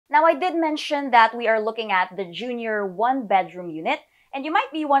Now, I did mention that we are looking at the junior one-bedroom unit, and you might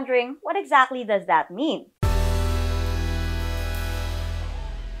be wondering, what exactly does that mean?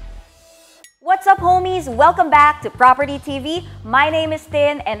 What's up, homies? Welcome back to Property TV. My name is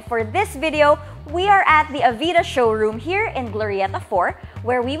Tin, and for this video, we are at the Avida showroom here in Glorieta 4,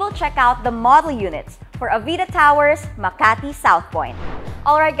 where we will check out the model units for Avida Towers Makati Southpoint.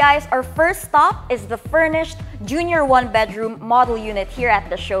 Alright guys, our first stop is the furnished junior one-bedroom model unit here at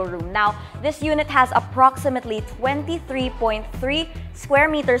the showroom. Now, this unit has approximately 23.3 square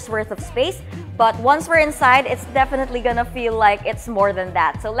meters worth of space, but once we're inside, it's definitely gonna feel like it's more than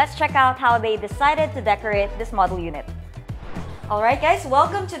that. So let's check out how they decided to decorate this model unit. Alright guys,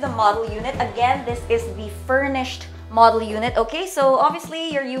 welcome to the model unit. Again, this is the furnished model unit. Okay, so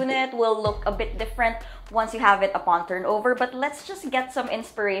obviously your unit will look a bit different once you have it upon turnover, but let's just get some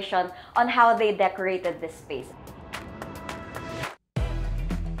inspiration on how they decorated this space.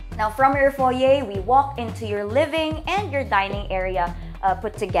 Now, from your foyer, we walk into your living and your dining area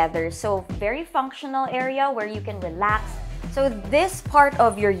put together. So very functional area where you can relax. So this part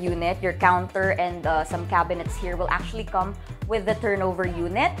of your unit, your counter and some cabinets here will actually come with the turnover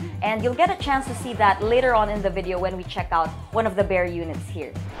unit, and you'll get a chance to see that later on in the video when we check out one of the bare units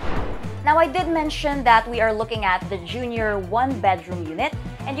here. Now, I did mention that we are looking at the junior one-bedroom unit,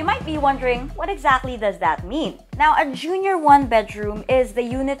 and you might be wondering, what exactly does that mean? Now, a junior one-bedroom is the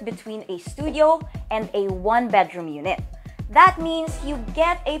unit between a studio and a one-bedroom unit. That means you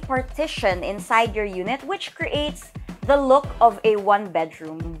get a partition inside your unit, which creates the look of a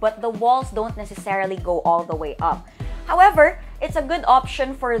one-bedroom, but the walls don't necessarily go all the way up. However, it's a good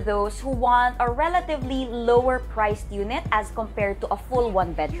option for those who want a relatively lower priced unit as compared to a full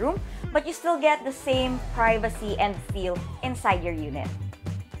one-bedroom, but you still get the same privacy and feel inside your unit.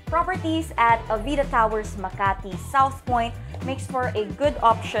 Properties at Avida Towers Makati Southpoint makes for a good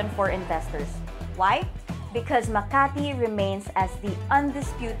option for investors. Why? Because Makati remains as the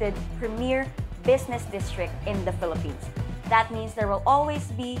undisputed premier business district in the Philippines. That means there will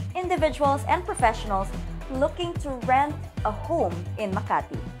always be individuals and professionals looking to rent a home in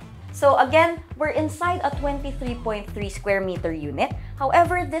Makati. So again, we're inside a 23.3 square meter unit.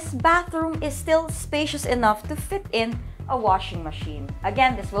 However, this bathroom is still spacious enough to fit in a washing machine.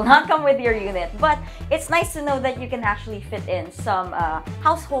 Again, this will not come with your unit, but it's nice to know that you can actually fit in some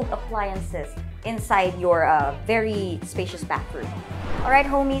household appliances inside your very spacious bathroom. Alright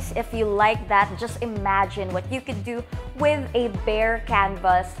homies, if you like that, just imagine what you could do with a bare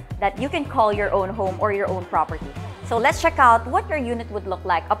canvas that you can call your own home or your own property. So let's check out what your unit would look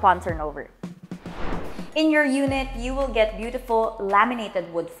like upon turnover. In your unit, you will get beautiful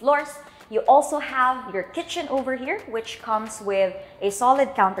laminated wood floors. You also have your kitchen over here, which comes with a solid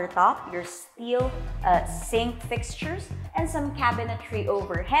countertop, your steel sink fixtures, and some cabinetry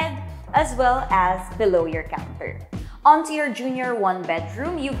overhead, as well as below your counter. Onto your junior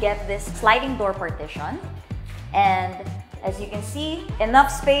one-bedroom, you get this sliding door partition. And as you can see,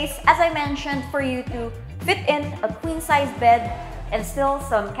 enough space, as I mentioned, for you to fit in a queen-size bed and still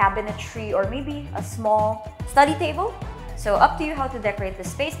some cabinetry or maybe a small study table. So up to you how to decorate the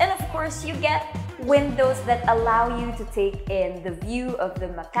space. And of course, you get windows that allow you to take in the view of the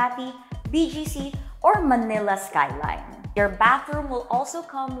Makati, BGC, or Manila skyline. Your bathroom will also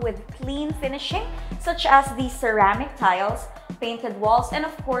come with clean finishing, such as the ceramic tiles, painted walls, and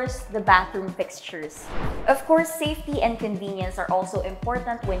of course, the bathroom fixtures. Of course, safety and convenience are also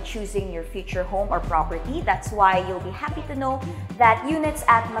important when choosing your future home or property. That's why you'll be happy to know that units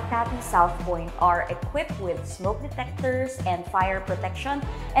at Makati Southpoint are equipped with smoke detectors and fire protection,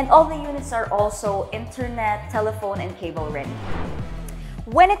 and all the units are also internet, telephone, and cable ready.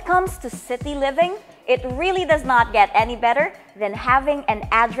 When it comes to city living, it really does not get any better than having an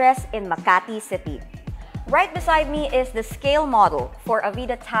address in Makati City. Right beside me is the scale model for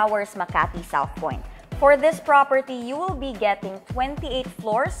Avida Towers Makati Southpoint. For this property, you will be getting 28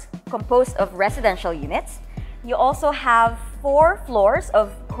 floors composed of residential units. You also have 4 floors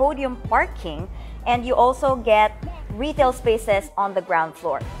of podium parking, and you also get retail spaces on the ground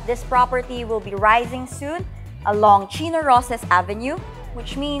floor. This property will be rising soon along Chino Roces Avenue,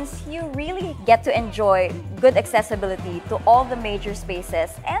 which means you really get to enjoy good accessibility to all the major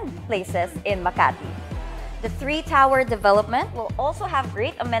spaces and places in Makati. The 3-tower development will also have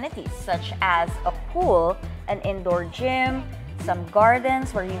great amenities such as a pool, an indoor gym, some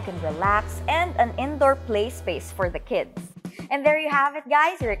gardens where you can relax, and an indoor play space for the kids. And there you have it,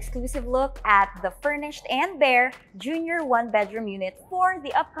 guys, your exclusive look at the furnished and bare junior one-bedroom unit for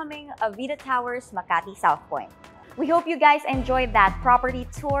the upcoming Avida Towers Makati Southpoint. We hope you guys enjoyed that property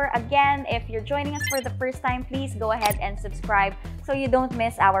tour. Again, if you're joining us for the first time, please go ahead and subscribe so you don't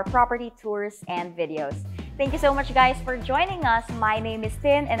miss our property tours and videos. Thank you so much, guys, for joining us. My name is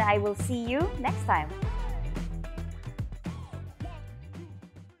Tin, and I will see you next time.